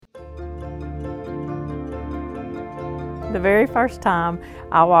The very first time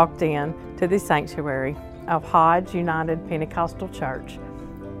I walked in to the sanctuary of Hodge United Pentecostal Church,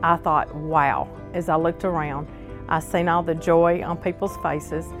 I thought, wow. As I looked around, I seen all the joy on people's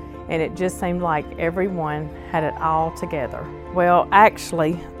faces, and it just seemed like everyone had it all together. Well,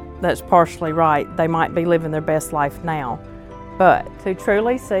 actually, that's partially right. They might be living their best life now, but to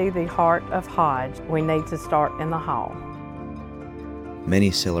truly see the heart of Hodge, we need to start in the hall.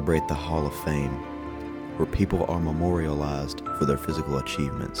 Many celebrate the Hall of Fame, where people are memorialized for their physical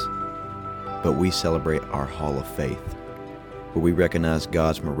achievements. But we celebrate our Hall of Faith, where we recognize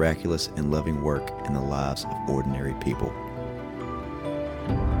God's miraculous and loving work in the lives of ordinary people.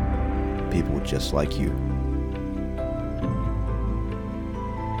 People just like you.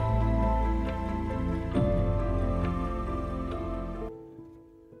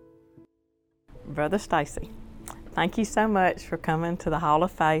 Brother Stacey, thank you so much for coming to the Hall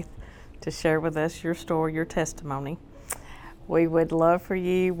of Faith to share with us your story, your testimony. We would love for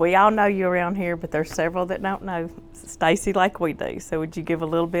you. We all know you around here, but there's several that don't know Stacey like we do. So would you give a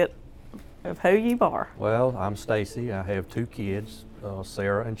little bit of who you are? Well, I'm Stacey. I have 2 kids,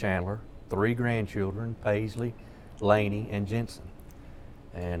 Sarah and Chandler, 3 grandchildren, Paisley, Laney, and Jensen.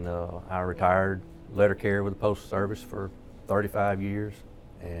 And I retired letter carrier with the Postal Service for 35 years.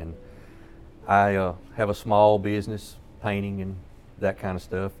 And I have a small business, painting and that kind of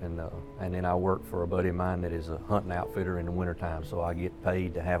stuff, and then I work for a buddy of mine that is a hunting outfitter in the wintertime, so I get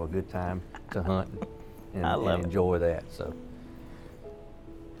paid to have a good time to hunt and enjoy that. So,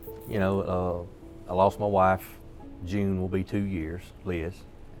 you know, I lost my wife. June will be 2 years, Liz,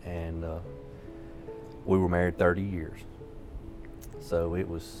 and we were married 30 years. So it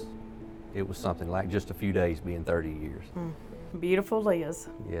was something like just a few days being 30 years. Beautiful Liz.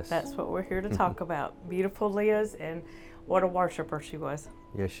 Yes. That's what we're here to talk about. Beautiful Liz, and what a worshiper she was.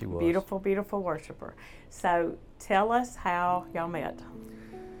 Yes, she was. Beautiful, beautiful worshiper. So tell us how y'all met.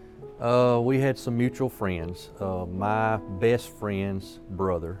 We had some mutual friends. My best friend's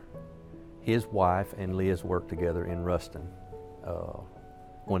brother, his wife and Liz worked together in Ruston.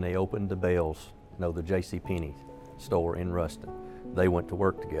 When they opened the Bells, the JCPenney store in Ruston, they went to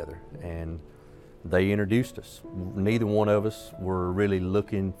work together, and they introduced us. Neither one of us were really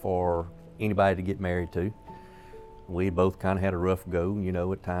looking for anybody to get married to. We both kind of had a rough go,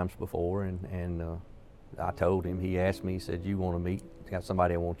 at times before, and I told him, he asked me, he said, you want to meet, got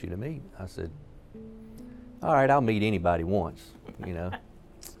somebody I want you to meet? I said, all right, I'll meet anybody once,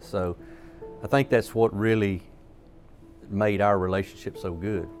 So I think that's what really made our relationship so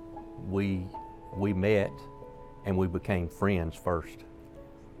good. We met and we became friends first.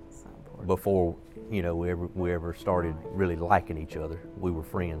 Before we ever started really liking each other. We were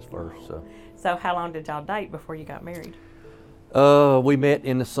friends first. So how long did y'all date before you got married? We met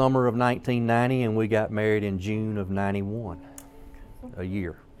in the summer of 1990 and we got married in June of 91, a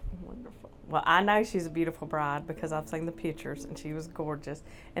year. Wonderful. Well, I know she's a beautiful bride because I've seen the pictures and she was gorgeous.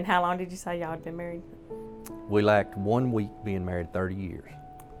 And how long did you say y'all had been married? We lacked 1 week being married 30 years.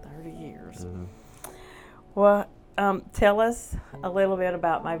 30 years. Mm-hmm. Well, tell us a little bit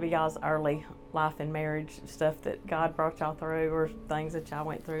about maybe y'all's early life and marriage, stuff that God brought y'all through, or things that y'all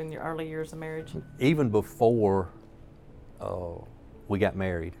went through in your early years of marriage. Even before we got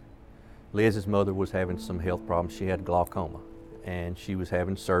married, Liz's mother was having some health problems. She had glaucoma, and she was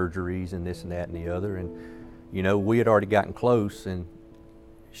having surgeries and this and that and the other. And, we had already gotten close, and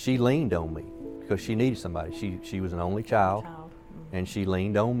she leaned on me because she needed somebody. She was an only child. And she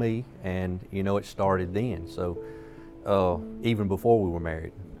leaned on me, and, it started then. So even before we were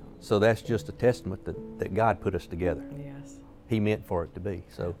married. So that's just a testament that God put us together. Yes. He meant for it to be.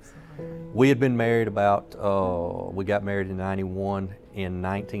 So Absolutely. we had been married we got married in 91. In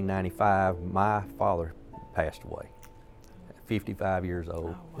 1995, my father passed away, 55 years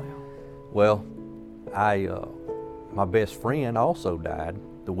old. Oh, Well, wow. my best friend also died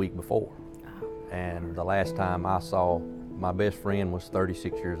the week before. Oh. And the last time I saw my best friend was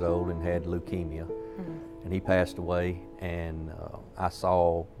 36 years old and had leukemia. And he passed away, and I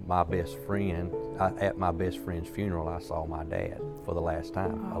saw my best friend, at my best friend's funeral, I saw my dad for the last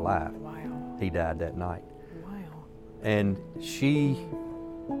time alive. Wow. He died that night. Wow. And she,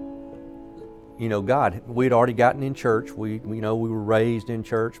 God, we'd already gotten in church. We were raised in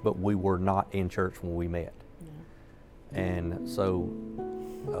church, but we were not in church when we met. Yeah. And so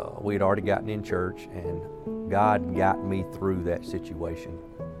we'd already gotten in church, and God got me through that situation.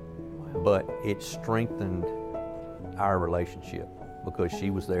 But it strengthened our relationship because she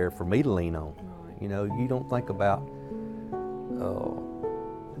was there for me to lean on. Right. You don't think about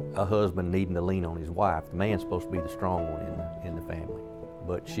a husband needing to lean on his wife. The man's supposed to be the strong one in the family.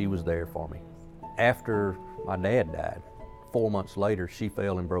 But she was there for me. After my dad died, 4 months later, she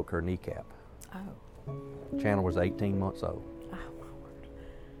fell and broke her kneecap. Oh. Chandler was 18 months old. Oh, my word.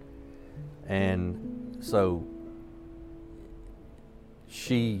 And so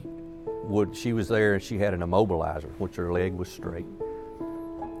she was there and she had an immobilizer, which her leg was straight.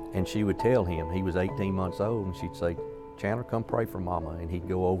 And she would tell him, he was 18 months old, and she'd say, Chandler, come pray for Mama. And he'd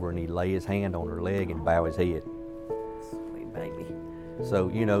go over and he'd lay his hand on her leg and bow his head. Sweet baby. So,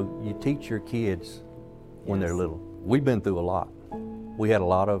 you know, you teach your kids when they're little. We've been through a lot. We had a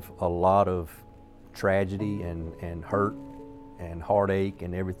lot of tragedy and hurt and heartache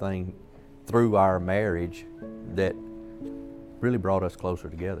and everything through our marriage that really brought us closer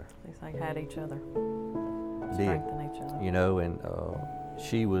together. They had each other. Did. Strengthen each other. You know, and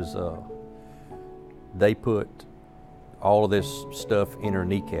she was, they put all of this stuff in her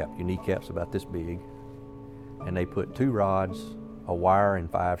kneecap. Your kneecap's about this big. And they put 2 rods, a wire,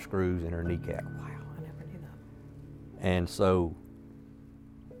 and 5 screws in her kneecap. Wow, I never knew that. And so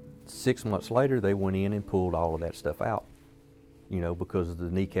 6 months later, they went in and pulled all of that stuff out, you know, because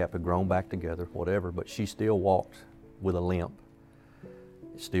the kneecap had grown back together, whatever, but she still walked with a limp,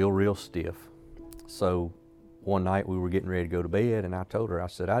 still real stiff. So one night we were getting ready to go to bed, and I told her, I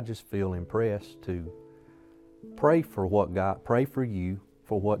said, I just feel impressed to pray for you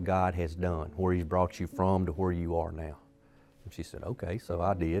for what God has done, where He's brought you from to where you are now. And she said, okay, so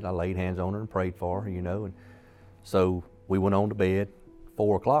I did. I laid hands on her and prayed for her, you know, and so we went on to bed.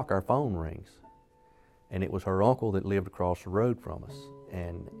 4 o'clock, our phone rings, and it was her uncle that lived across the road from us.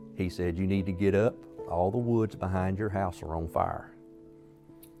 And he said, you need to get up. All the woods behind your house are on fire.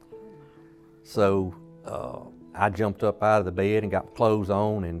 So I jumped up out of the bed and got clothes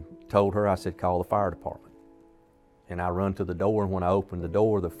on and told her, I said, call the fire department. And I run to the door, and when I opened the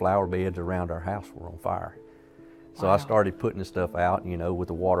door, the flower beds around our house were on fire. So wow. I started putting the stuff out, you know, with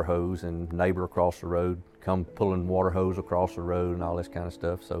the water hose, and neighbor across the road come pulling water hose across the road and all this kind of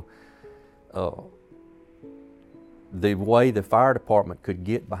stuff. So the way the fire department could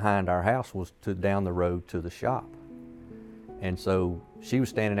get behind our house was down the road to the shop. And so she was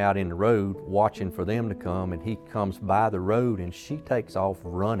standing out in the road watching for them to come, and he comes by the road and she takes off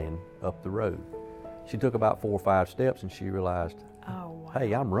running up the road. She took about 4 or 5 steps and she realized, oh, wow.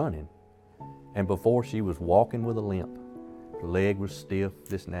 Hey, I'm running. And before, she was walking with a limp. Her leg was stiff,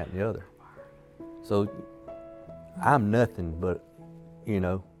 this and that and the other. So I'm nothing but, you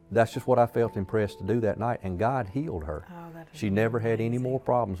know, that's just what I felt impressed to do that night, and God healed her. Oh, that is She never had any amazing. more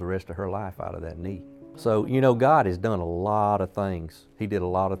problems the rest of her life out of that knee. So, you know, God has done a lot of things. He did a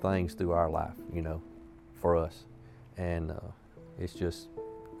lot of things through our life, you know, for us. And it's just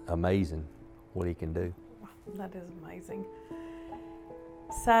amazing what He can do. That is amazing.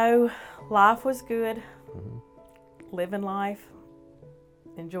 So, life was good. Living life,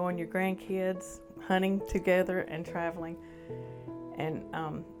 enjoying your grandkids, hunting together and traveling, and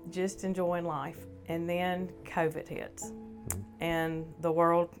just enjoying life. And then COVID hits, and the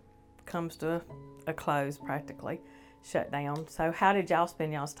world comes to a close practically, shut down. So how did y'all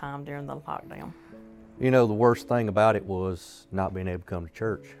spend y'all's time during the lockdown? You know, the worst thing about it was not being able to come to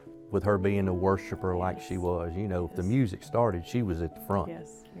church. With her being a worshiper like she was, you know, if the music started, she was at the front.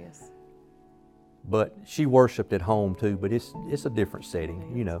 Yes, yes. But she worshiped at home too, but it's a different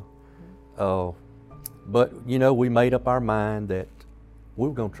setting, you know. But, you know, we made up our mind that we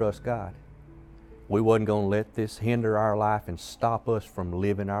were going to trust God. We wasn't going to let this hinder our life and stop us from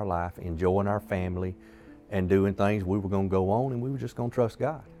living our life, enjoying our family, and doing things. We were going to go on, and we were just going to trust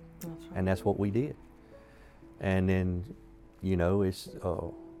God. That's right. And that's what we did. And then, you know, it's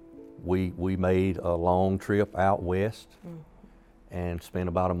we made a long trip out west and spent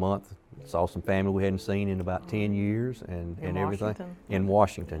about a month. Saw some family we hadn't seen in about 10 years and everything. Washington? In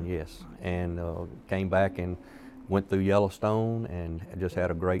Washington, yes. And came back and went through Yellowstone and just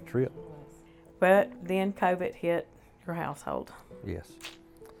had a great trip. But then COVID hit your household. Yes.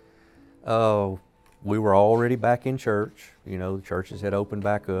 We were already back in church. You know, the churches had opened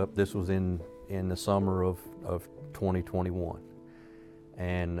back up. This was in the summer of 2021.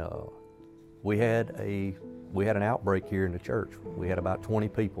 And we had an outbreak here in the church. We had about 20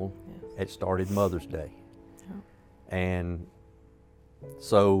 people. It started Mother's Day. Yeah. And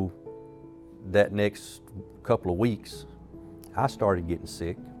so that next couple of weeks, I started getting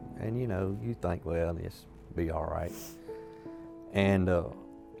sick. And you know, you think, well, this will be all right. And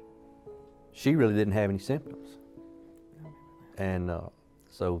she really didn't have any symptoms. And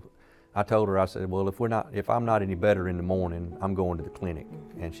so I told her, I said, well, if I'm not any better in the morning, I'm going to the clinic.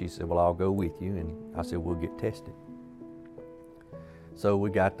 And she said, well, I'll go with you. And I said, we'll get tested. So we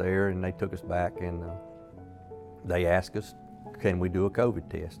got there and they took us back and they asked us, can we do a COVID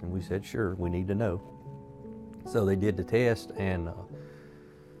test? And we said, sure, we need to know. So they did the test, and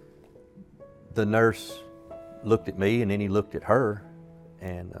the nurse looked at me, and then he looked at her,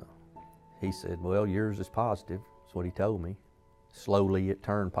 and he said, well, yours is positive. That's what he told me. Slowly it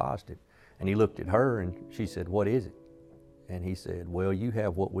turned positive. And he looked at her, and she said, what is it? And he said, well, you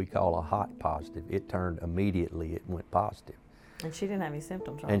have what we call a hot positive. It turned immediately, it went positive. And she didn't have any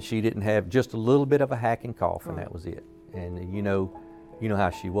symptoms, right? And she didn't have, just a little bit of a hacking cough, and Right. that was it. And you know how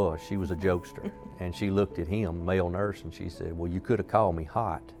she was. She was a jokester. And she looked at him, male nurse, and she said, well, you could have called me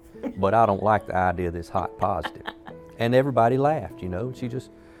hot, but I don't like the idea of this hot positive. And everybody laughed,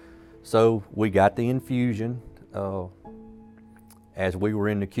 so we got the infusion. As we were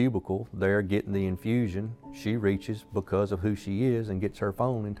in the cubicle there getting the infusion, she reaches, because of who she is, and gets her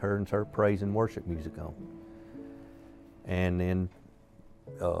phone and turns her praise and worship music on. And then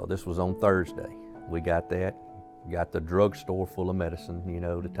this was on Thursday. We got that, got the drugstore full of medicine,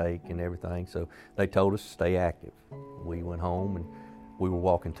 to take and everything. So they told us to stay active. We went home, and we were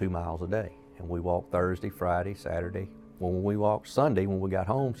walking 2 miles a day. And we walked Thursday, Friday, Saturday. Well, when we walked Sunday, when we got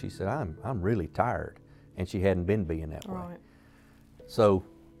home, she said, I'm really tired. And she hadn't been being that way. Right. So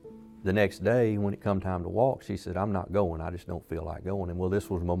the next day, when it come time to walk, she said, I'm not going. I just don't feel like going. And well, this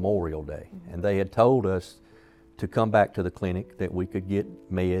was Memorial Day. Mm-hmm. And they had told us to come back to the clinic that we could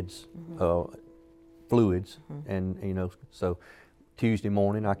get meds, fluids. And, so Tuesday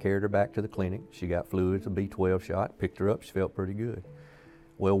morning, I carried her back to the clinic. She got fluids, a B12 shot, picked her up. She felt pretty good.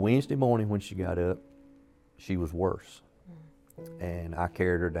 Well, Wednesday morning when she got up, she was worse. And I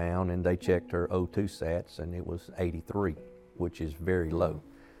carried her down, and they checked her O2 sats, and it was 83, which is very low.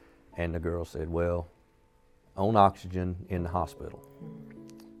 And the girl said, well, on oxygen in the hospital.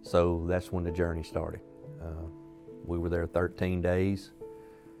 So that's when the journey started. We were there 13 days,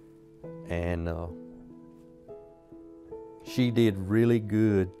 and she did really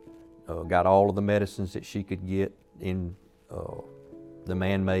good, got all of the medicines that she could get in the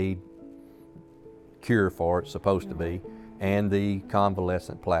man-made cure for it, supposed to be, and the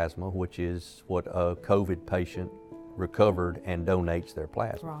convalescent plasma, which is what a COVID patient recovered and donates their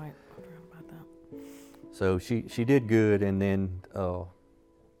plasma. Right. I forgot about that. So she did good, and then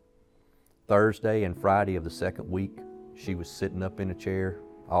Thursday and Friday of the second week, she was sitting up in a chair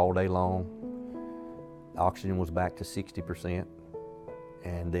all day long. Oxygen was back to 60%,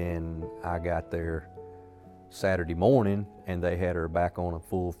 and then I got there Saturday morning, and they had her back on a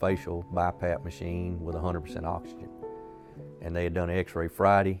full facial BiPAP machine with 100% oxygen. And they had done an x-ray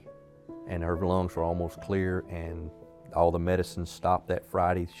Friday, and her lungs were almost clear, and all the medicines stopped that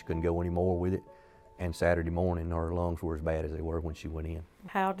Friday. She couldn't go anymore with it. And Saturday morning, her lungs were as bad as they were when she went in.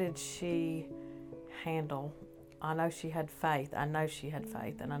 How did she handle, I know she had faith, and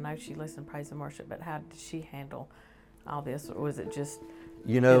I know she listened to praise and worship, but how did she handle all this? Or was it just,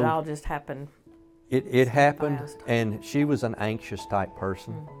 it all just happened? It happened, fast? and she was an anxious type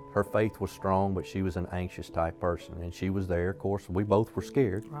person. Her faith was strong, but she was an anxious type person, and she was there. Of course, we both were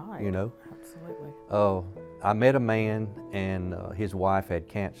scared. Right. Absolutely. I met a man, and his wife had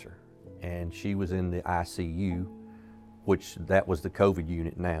cancer, and she was in the ICU, which that was the COVID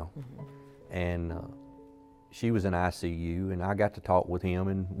unit now, and she was in ICU, and I got to talk with him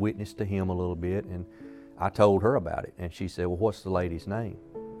and witness to him a little bit, and I told her about it, and she said, well, what's the lady's name?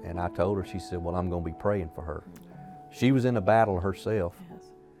 And I told her, she said, well, I'm going to be praying for her. She was in a battle herself,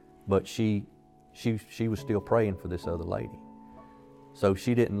 but she was still praying for this other lady. So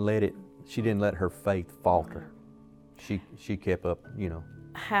she didn't let her faith falter. She kept up,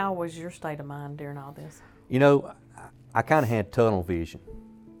 How was your state of mind during all this? I kind of had tunnel vision.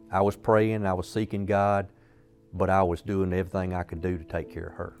 I was praying, I was seeking God, but I was doing everything I could do to take care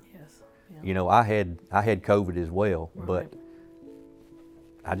of her. Yes. Yeah. I had COVID as well, Right. but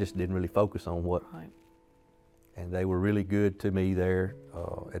I just didn't really focus on what. Right. And they were really good to me there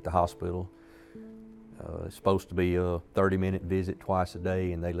at the hospital. It's supposed to be a 30-minute visit twice a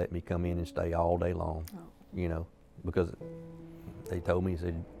day, and they let me come in and stay all day long, because they told me,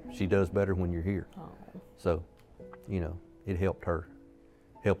 said, she does better when you're here. Oh. So, it helped her,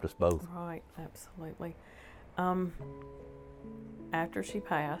 helped us both. Right, absolutely. After she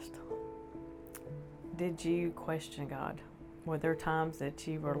passed, did you question God? Were there times that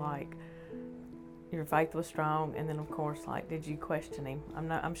you were like, your faith was strong, and then of course, like, did you question Him?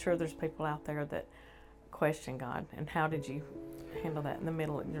 I'm sure there's people out there that question God, and how did you handle that in the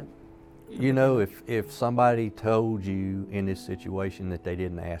middle of your? If somebody told you in this situation that they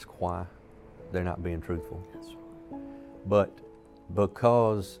didn't ask why, they're not being truthful. That's right. But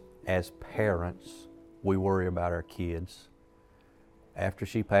because as parents, we worry about our kids. After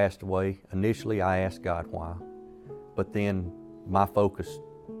she passed away, initially I asked God why, but then my focus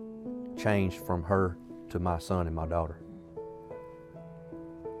changed from her to my son and my daughter.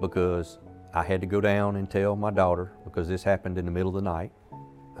 Because I had to go down and tell my daughter, because this happened in the middle of the night.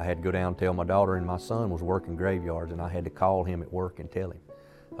 I had to go down and tell my daughter, and my son was working graveyards, and I had to call him at work and tell him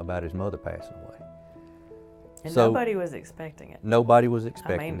about his mother passing away. And So, nobody was expecting it. Nobody was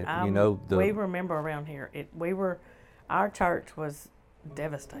expecting it. You know, we remember around here, our church was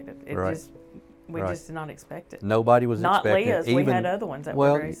devastated. We just did not expect it. Nobody was expecting it. Not Liz. We had other ones that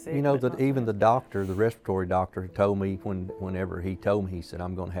were very sick. You know, even the doctor, the respiratory doctor, told me whenever he told me, he said,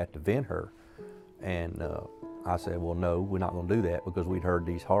 I'm going to have to vent her. And I said, well, no, we're not going to do that, because we'd heard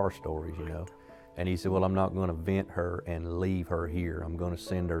these horror stories, you know. And he said, well, I'm not going to vent her and leave her here. I'm going to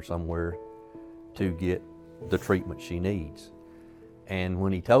send her somewhere to get the treatment she needs. And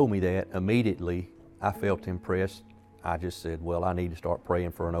when he told me that, immediately I felt impressed. I just said, well, I need to start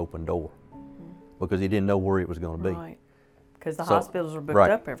praying for an open door, because he didn't know where it was going to be. Right, because the hospitals are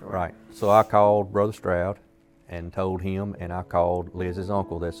booked up everywhere. Right, so I called Brother Stroud and told him, and I called Liz's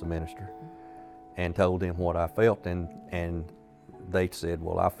uncle, that's a minister, and told them what I felt, and they said,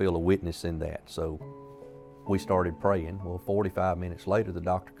 well, I feel a witness in that. So we started praying. Well, 45 minutes later, the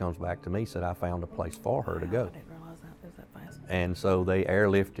doctor comes back to me, said, I found a place for her to go. I didn't realize that was that fast. And so they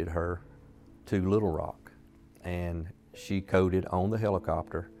airlifted her to Little Rock, and she coded on the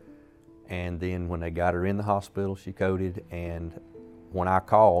helicopter. And then when they got her in the hospital, she coded. And when I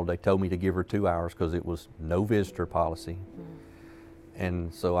called, they told me to give her 2 hours, because it was no visitor policy.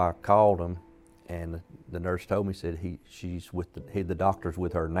 And so I called them, and the nurse told me, said, the doctor's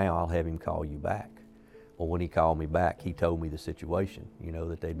with her now, I'll have him call you back. Well, when he called me back, he told me the situation, you know,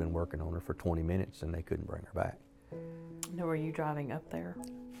 that they'd been working on her for 20 minutes and they couldn't bring her back. Now, were you driving up there?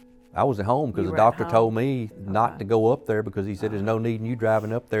 I was at home, because the doctor told me not to go up there, because he said there's no need in you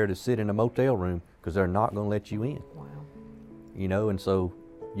driving up there to sit in a motel room, because they're not going to let you in. Wow. You know, and so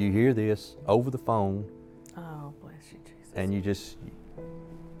you hear this over the phone. Oh, bless you, Jesus. And you just,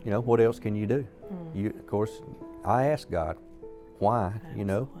 you know, what else can you do? Of course, I asked God, why, you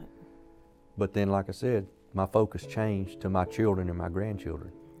know? But then, like I said, my focus changed to my children and my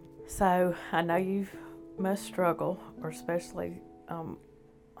grandchildren. So I know you must struggle, or especially on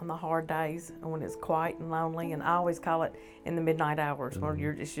the hard days when it's quiet and lonely, and I always call it in the midnight hours, where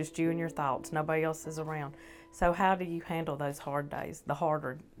it's just you and your thoughts, nobody else is around. So how do you handle those hard days, the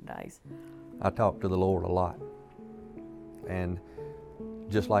harder days? I talk to the Lord a lot. And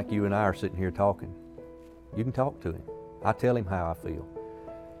just like you and I are sitting here talking, you can talk to him. I tell him how I feel.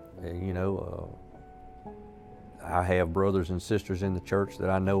 You know, I have brothers and sisters in the church that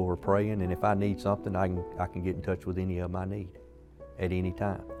I know are praying, and if I need something, I can get in touch with any of them I need at any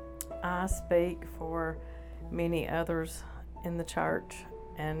time. I speak for many others in the church,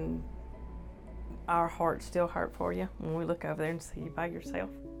 and our hearts still hurt for you when we look over there and see you by yourself.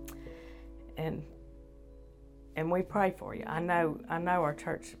 And we pray for you. I know our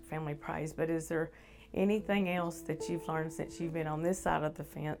church family prays, but is there anything else that you've learned since you've been on this side of the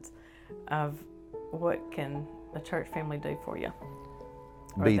fence of what can the church family do for you?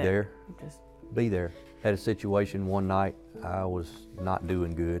 Be there. Be there. Had a situation one night, I was not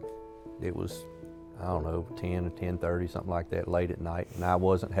doing good. It was, I don't know, 10 or 10:30, something like that, late at night, and I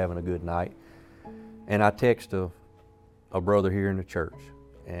wasn't having a good night. And I texted a brother here in the church,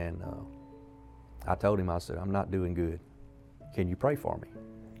 and I told him, I said, I'm not doing good. Can you pray for me?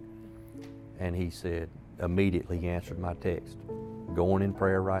 And he said, immediately he answered my text, going in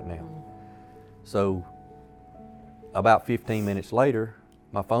prayer right now. So about 15 minutes later,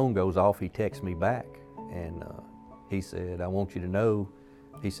 my phone goes off. He texts me back, and he said, I want you to know,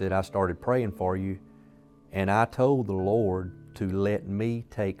 he said, I started praying for you, and I told the Lord to let me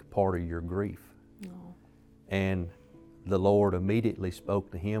take part of your grief. Oh. And the Lord immediately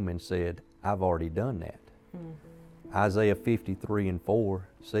spoke to him and said, I've already done that. Isaiah 53:4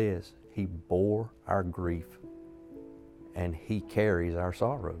 says, He bore our grief and He carries our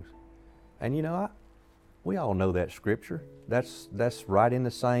sorrows. And you know, we all know that scripture. That's right in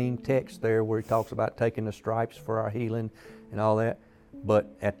the same text there where He talks about taking the stripes for our healing and all that. But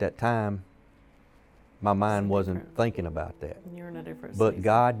at that time, my mind wasn't thinking about that. You're in a different But season.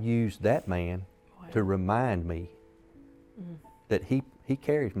 God used that man to remind me that He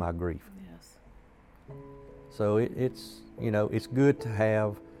carries my grief. Yes. So it's, you know, it's good to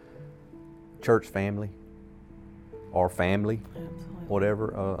have church family or family, Absolutely.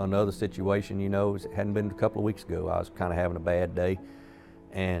 whatever. Another situation, you know, it hadn't been a couple of weeks ago. I was kind of having a bad day,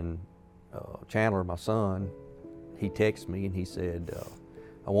 and Chandler, my son, he texted me and he said,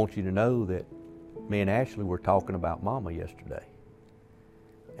 I want you to know that me and Ashley were talking about Mama yesterday.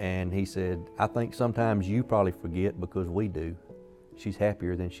 And he said, I think sometimes you probably forget because we do. She's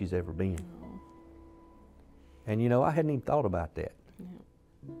happier than she's ever been. And you know, I hadn't even thought about that. Yeah.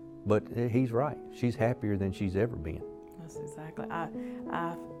 But he's right. She's happier than she's ever been. That's exactly.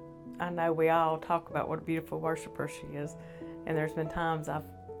 I know we all talk about what a beautiful worshiper she is, and there's been times I've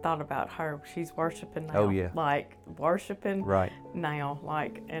thought about her. She's worshiping now. Oh, yeah. Like worshiping Right. now,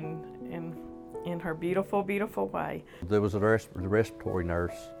 like in her beautiful, beautiful way. There was the respiratory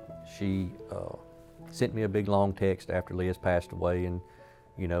nurse. She sent me a big long text after Liz passed away, and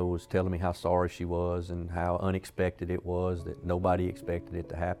you know, was telling me how sorry she was and how unexpected it was, that nobody expected it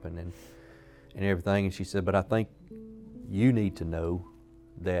to happen and everything. And she said, but I think you need to know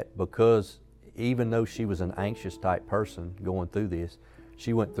that, because even though she was an anxious type person going through this,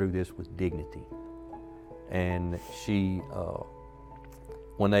 she went through this with dignity. And she,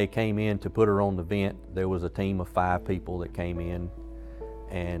 when they came in to put her on the vent, there was a team of 5 people that came in,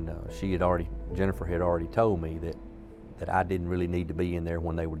 and Jennifer had already told me that I didn't really need to be in there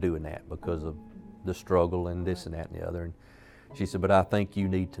when they were doing that because of the struggle and this and that and the other. And she said, but I think you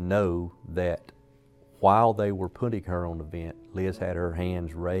need to know that while they were putting her on the vent, Liz had her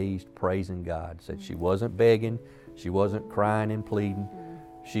hands raised, praising God. Said she wasn't begging, she wasn't crying and pleading,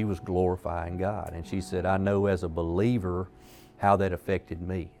 she was glorifying God. And she said, I know as a believer how that affected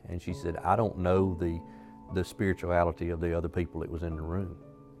me. And she said, I don't know the spirituality of the other people that was in the room,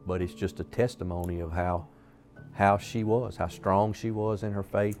 but it's just a testimony of how she was, how strong she was in her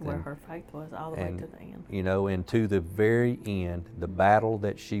faith. Where her faith was all the way to the end. You know, and to the very end, the battle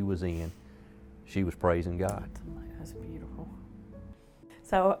that she was in, she was praising God. That's beautiful.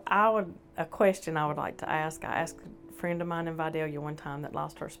 So a question I would like to ask, I asked a friend of mine in Vidalia one time that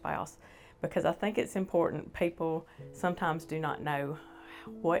lost her spouse, because I think it's important. People sometimes do not know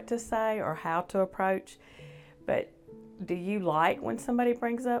what to say or how to approach, but do you like when somebody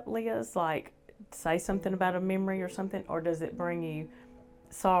brings up Liz, like say something about a memory or something, or does it bring you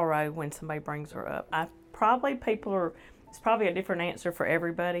sorrow when somebody brings her up? It's probably a different answer for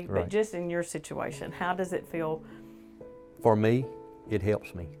everybody, right. But just in your situation, how does it feel? For me, it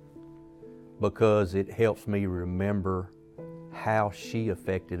helps me, because it helps me remember how she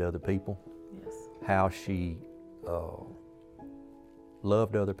affected other people, Yes. how she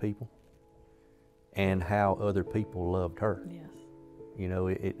loved other people, and how other people loved her. Yes. You know,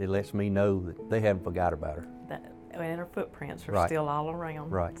 it lets me know that they haven't forgot about her. And her footprints are Right. still all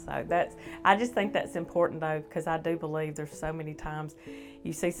around. Right. So I just think that's important though, because I do believe there's so many times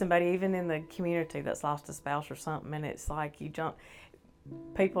you see somebody even in the community that's lost a spouse or something, and it's like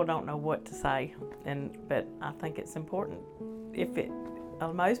people don't know what to say, but I think it's important.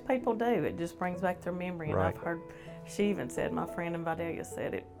 Most people do, it just brings back their memory. And Right. I've heard, she even said, my friend in Vidalia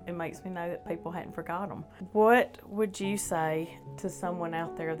said, it makes me know that people hadn't forgot them. What would you say to someone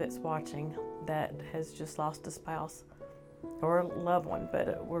out there that's watching that has just lost a spouse or a loved one,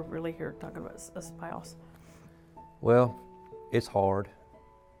 but we're really here talking about a spouse? Well, it's hard.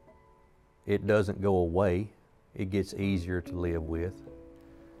 It doesn't go away. It gets easier to live with.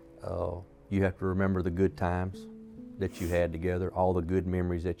 You have to remember the good times that you had together, all the good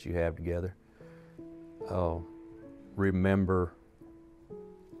memories that you have together. Remember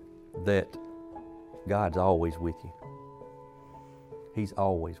that God's always with you. He's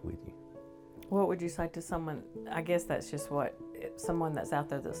always with you. What would you say to someone, I guess that's just someone that's out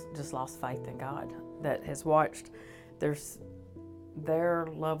there that's just lost faith in God, that has watched their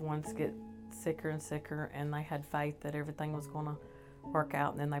loved ones get sicker and sicker, and they had faith that everything was going to work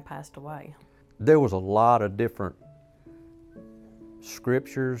out, and then they passed away? There was a lot of different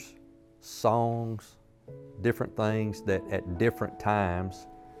scriptures, songs, different things that at different times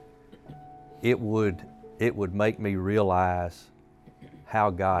it would make me realize how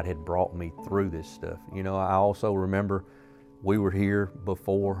God had brought me through this stuff. You know, I also remember we were here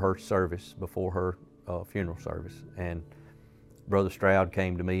before her service, before her funeral service, and Brother Stroud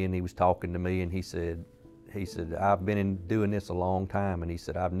came to me and he was talking to me, and he said, I've been doing this a long time, and he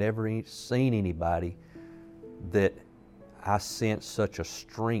said, I've never seen anybody that I sense such a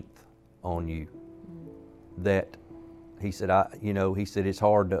strength on you that he said, it's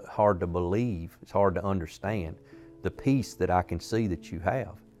hard to believe, it's hard to understand the peace that I can see that you have.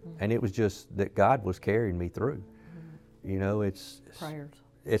 Mm-hmm. And it was just that God was carrying me through. Mm-hmm. You know, it's prayers.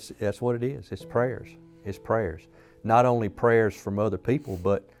 That's what it is. It's prayers. It's prayers. Not only prayers from other people,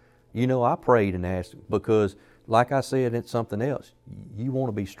 but you know, I prayed and asked, because like I said, it's something else. You want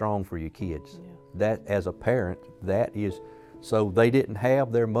to be strong for your kids. Yeah. That as a parent, that is, so they didn't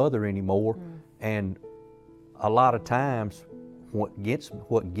have their mother anymore. And a lot of times what gets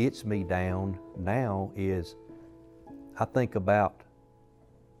me down now is I think about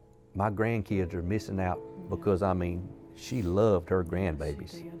my grandkids are missing out because, I mean, she loved her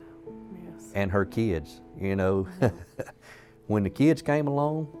grandbabies. She did. Yes. Yes. And her kids, you know. When the kids came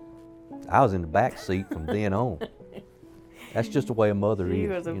along, I was in the back seat from then on. That's just the way a mother is. She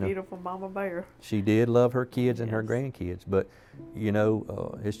was a you know. beautiful mama bear. She did love her kids and her Yes. grandkids, but you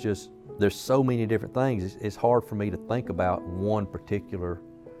know, it's just, there's so many different things. It's hard for me to think about one particular,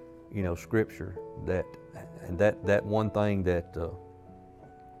 you know, scripture that one thing that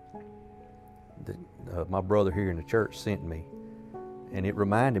my brother here in the church sent me, and it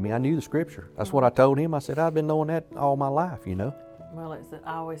reminded me. I knew the scripture. That's what I told him. I said, I've been knowing that all my life, you know. Well,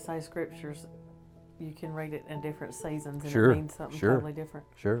 I always say scriptures, you can read it in different seasons and Sure, it means something sure. totally different.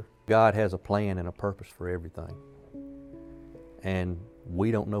 Sure. God has a plan and a purpose for everything. And we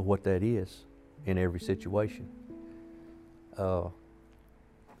don't know what that is in every situation. Her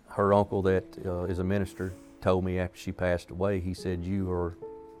uncle that is a minister told me after she passed away, he said, you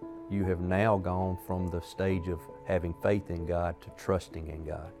have now gone from the stage of having faith in God to trusting in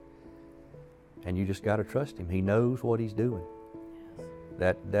God. And you just got to trust Him. He knows what He's doing.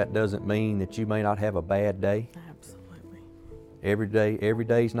 Yes. That doesn't mean that you may not have a bad day. Absolutely. Every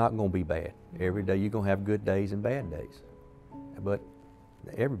day's not going to be bad. Every day you're going to have good days and bad days. But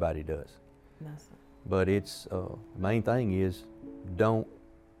everybody does. Yes. But it's the main thing is don't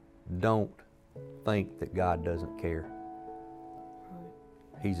think that God doesn't care.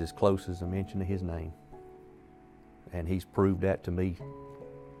 He's as close as a mention of His name. And He's proved that to me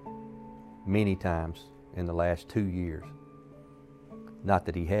many times in the last 2 years. Not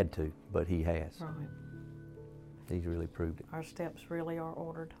that He had to, but He has. Right. He's really proved it. Our steps really are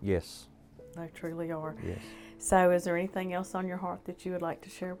ordered. Yes. They truly are. Yes. So is there anything else on your heart that you would like to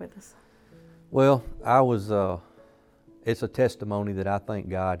share with us? Well, it's a testimony that I think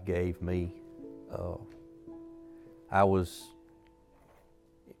God gave me. I was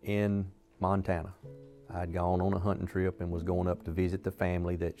in Montana. I'd gone on a hunting trip and was going up to visit the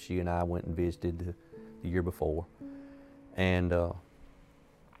family that she and I went and visited the year before. And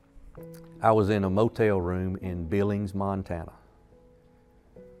I was in a motel room in Billings, Montana.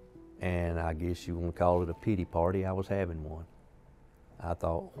 And I guess you want to call it a pity party. I was having one. I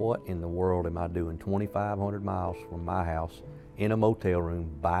thought, what in the world am I doing 2,500 miles from my house in a motel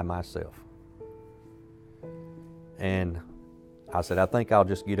room by myself? And I said, I think I'll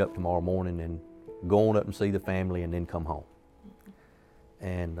just get up tomorrow morning and go on up and see the family and then come home.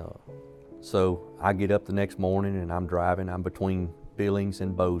 And so I get up the next morning and I'm driving. I'm between Billings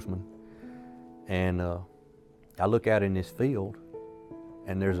and Bozeman. And I look out in this field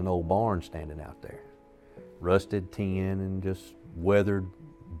and there's an old barn standing out there. Rusted tin and just weathered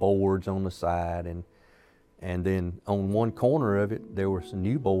boards on the side. And then on one corner of it, there were some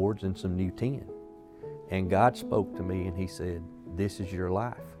new boards and some new tin. And God spoke to me and He said, this is your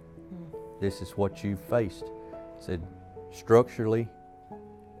life. This is what you've faced. He said, structurally,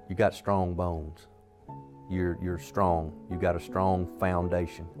 you got strong bones. You're strong. You got a strong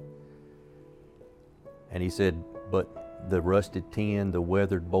foundation. And He said, but the rusted tin, the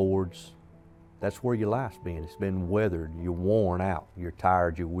weathered boards, that's where your life's been. It's been weathered. You're worn out. You're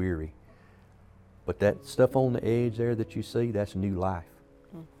tired. You're weary. But that stuff on the edge there that you see, that's new life.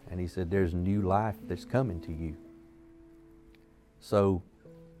 And He said, there's new life that's coming to you. So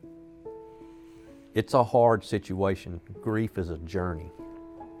it's a hard situation. Grief is a journey.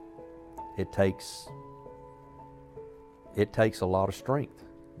 It takes a lot of strength,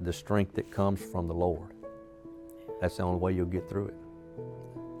 the strength that comes from the Lord. That's the only way you'll get through it.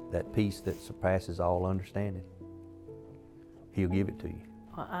 That peace that surpasses all understanding. He'll give it to you.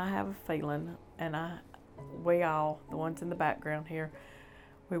 Well, I have a feeling, and we all, the ones in the background here,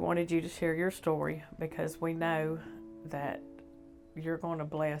 we wanted you to share your story because we know that you're going to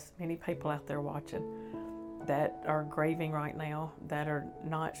bless many people out there watching that are grieving right now, that are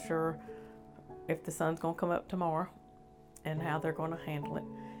not sure if the sun's going to come up tomorrow and how they're going to handle it.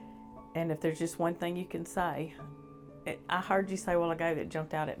 And if there's just one thing you can say, I heard you say a while ago that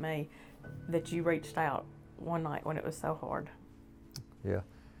jumped out at me, that you reached out one night when it was so hard. Yeah.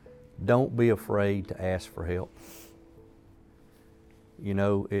 Don't be afraid to ask for help. You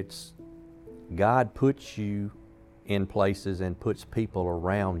know, God puts you in places and puts people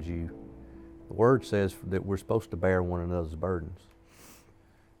around you. The Word says that we're supposed to bear one another's burdens.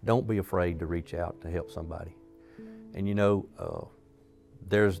 Don't be afraid to reach out to help somebody. And you know,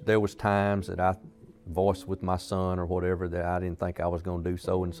 there was times that I voiced with my son or whatever that I didn't think I was going to do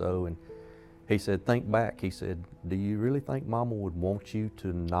so and so, and he said, think back. He said, do you really think Mama would want you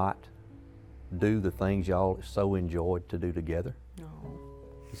to not do the things y'all so enjoyed to do together? No.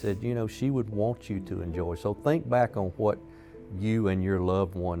 He said, you know, she would want you to enjoy. So think back on what you and your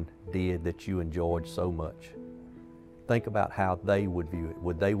loved one did that you enjoyed so much. think about how they would view it.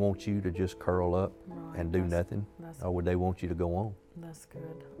 Would they want you to just curl up and do nothing? Or would they want you to go on? That's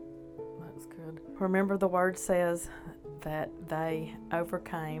good. That's good. Remember, the word says that they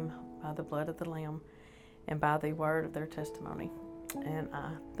overcame by the blood of the Lamb and by the word of their testimony. And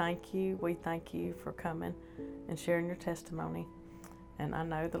I thank you. We thank you for coming and sharing your testimony. And I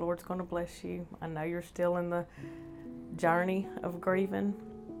know the Lord's going to bless you. I know you're still in the journey of grieving,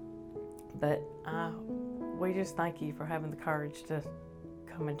 but we just thank you for having the courage to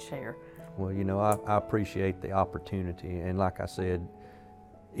come and share. Well, you know, I appreciate the opportunity, and like I said,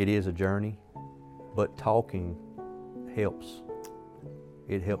 it is a journey, but talking helps.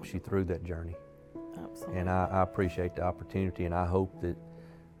 It helps you through that journey. Absolutely. And I appreciate the opportunity, and I hope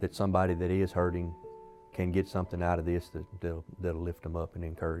that somebody that is hurting can get something out of this that'll lift them up and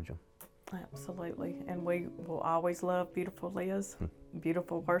encourage them. Absolutely. And we will always love beautiful Liz,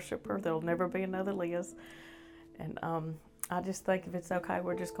 beautiful worshiper. There'll never be another Liz. And I just think if it's okay,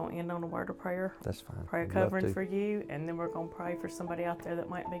 we're just going to end on a word of prayer. That's fine. Pray a covering for you, and then we're going to pray for somebody out there that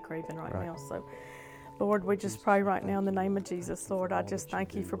might be grieving right now. So, Lord, we just pray right now in the name of Jesus. Lord, I just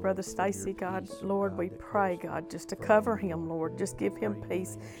thank you for Brother Stacey, God. Lord, we pray, God, just to cover him, Lord. Just give him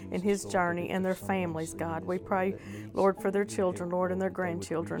peace in his journey and their families, God. We pray, Lord, for their children, Lord, and their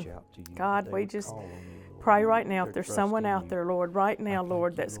grandchildren. God, we just pray right now, if there's someone out there, Lord, right now,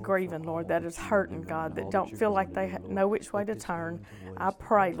 Lord, that's grieving, Lord, that is hurting, God, that don't feel like they know which way to turn. I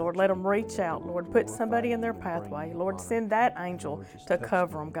pray, Lord, let them reach out, Lord, put somebody in their pathway. Lord, send that angel to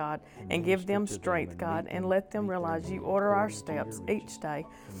cover them, God, and give them strength, God, and let them realize you order our steps each day.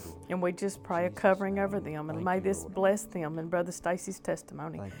 And we just pray a covering over them, and may this bless them and Brother Stacey's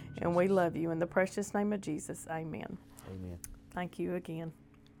testimony. And we love you in the precious name of Jesus. Amen. Amen. Thank you again.